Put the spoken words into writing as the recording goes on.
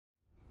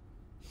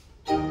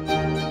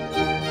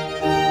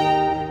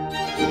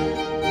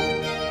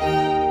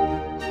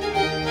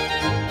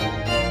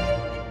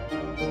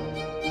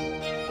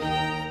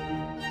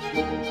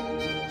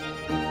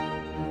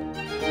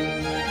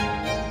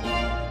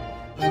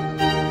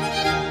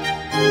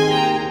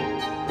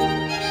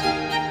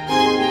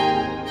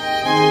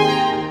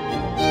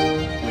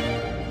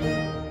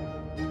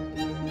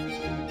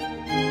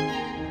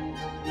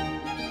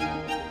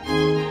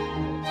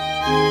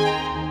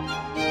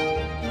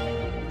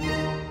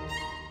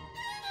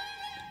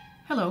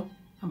Hello,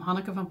 I'm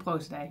Hanneke van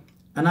Proosdij.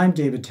 And I'm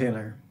David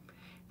Tayler.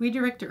 We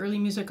direct the early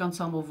music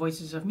ensemble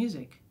Voices of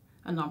Music,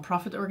 a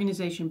non-profit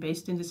organization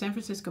based in the San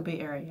Francisco Bay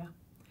Area.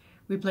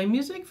 We play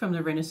music from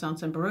the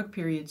Renaissance and Baroque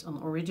periods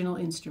on original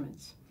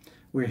instruments.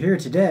 We're here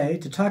today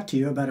to talk to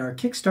you about our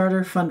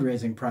Kickstarter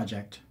fundraising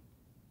project.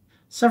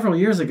 Several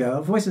years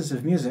ago, Voices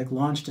of Music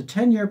launched a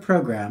 10-year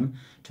program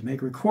to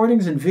make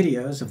recordings and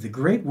videos of the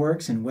great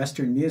works in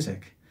Western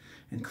music,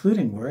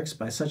 including works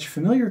by such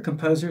familiar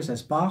composers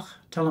as Bach,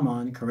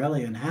 Telemann,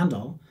 Corelli, and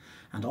Handel,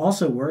 and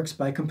also works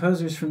by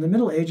composers from the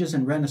Middle Ages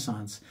and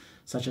Renaissance,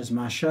 such as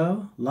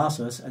Machaut,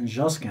 Lassus, and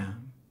Josquin.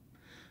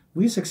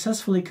 We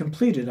successfully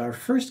completed our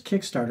first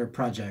Kickstarter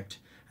project,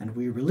 and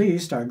we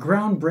released our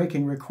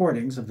groundbreaking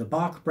recordings of the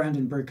Bach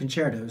Brandenburg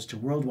concertos to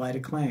worldwide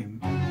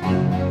acclaim.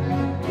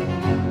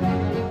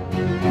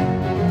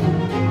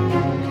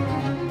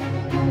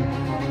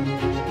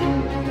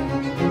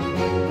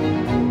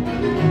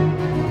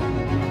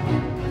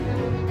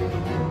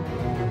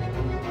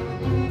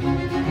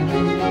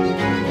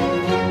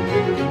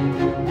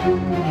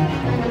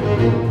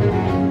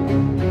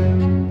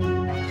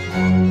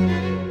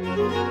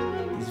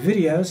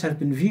 Videos have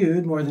been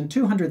viewed more than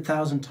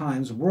 200,000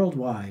 times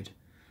worldwide.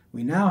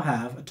 We now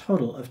have a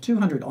total of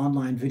 200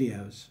 online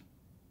videos.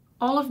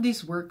 All of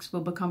these works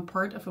will become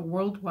part of a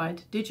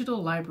worldwide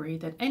digital library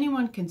that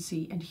anyone can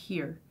see and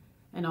hear,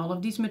 and all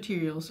of these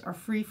materials are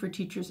free for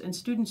teachers and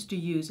students to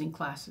use in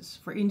classes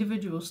for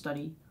individual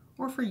study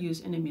or for use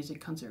in a music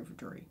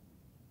conservatory.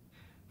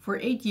 For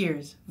 8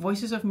 years,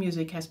 Voices of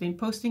Music has been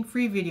posting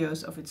free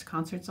videos of its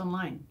concerts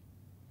online.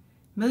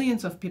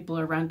 Millions of people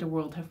around the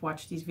world have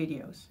watched these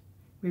videos.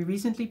 We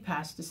recently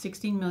passed the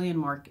 16 million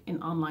mark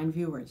in online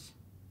viewers.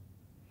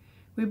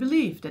 We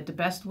believe that the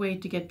best way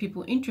to get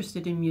people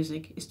interested in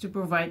music is to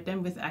provide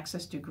them with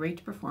access to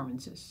great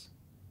performances.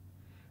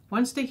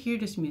 Once they hear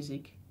this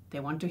music, they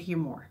want to hear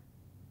more.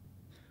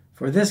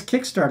 For this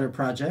Kickstarter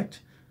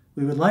project,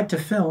 we would like to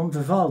film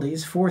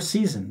Vivaldi's Four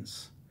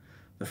Seasons.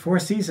 The Four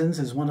Seasons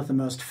is one of the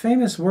most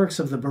famous works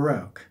of the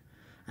Baroque,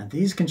 and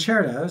these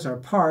concertos are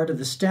part of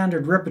the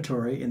standard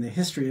repertory in the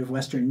history of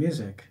Western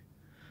music.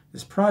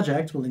 This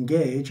project will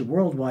engage a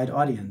worldwide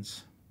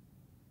audience.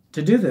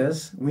 To do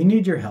this, we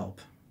need your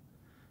help.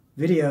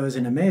 Video is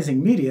an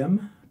amazing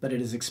medium, but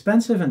it is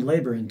expensive and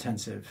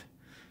labor-intensive.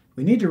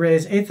 We need to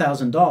raise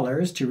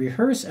 $8,000 to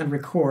rehearse and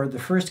record the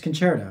first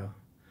concerto.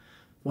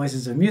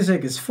 Voices of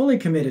Music is fully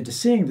committed to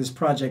seeing this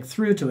project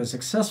through to a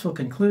successful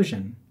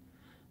conclusion.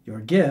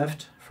 Your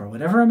gift, for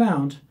whatever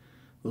amount,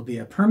 will be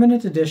a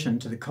permanent addition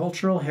to the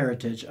cultural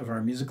heritage of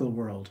our musical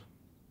world.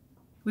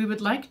 We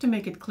would like to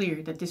make it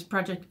clear that this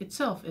project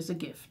itself is a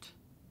gift.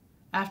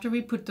 After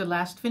we put the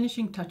last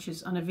finishing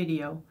touches on a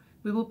video,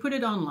 we will put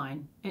it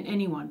online and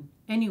anyone,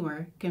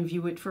 anywhere, can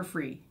view it for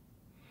free.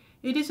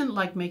 It isn't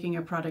like making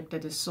a product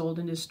that is sold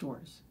in the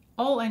stores.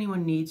 All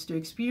anyone needs to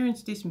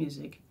experience this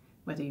music,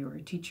 whether you're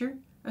a teacher,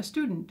 a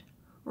student,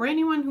 or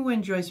anyone who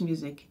enjoys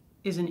music,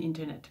 is an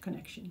internet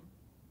connection.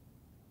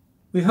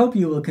 We hope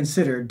you will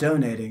consider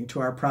donating to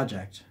our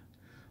project.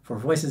 For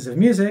Voices of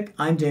Music,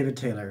 I'm David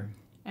Tayler.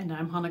 And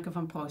I'm Hanneke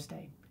van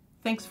Proosdij.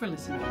 Thanks for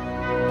listening.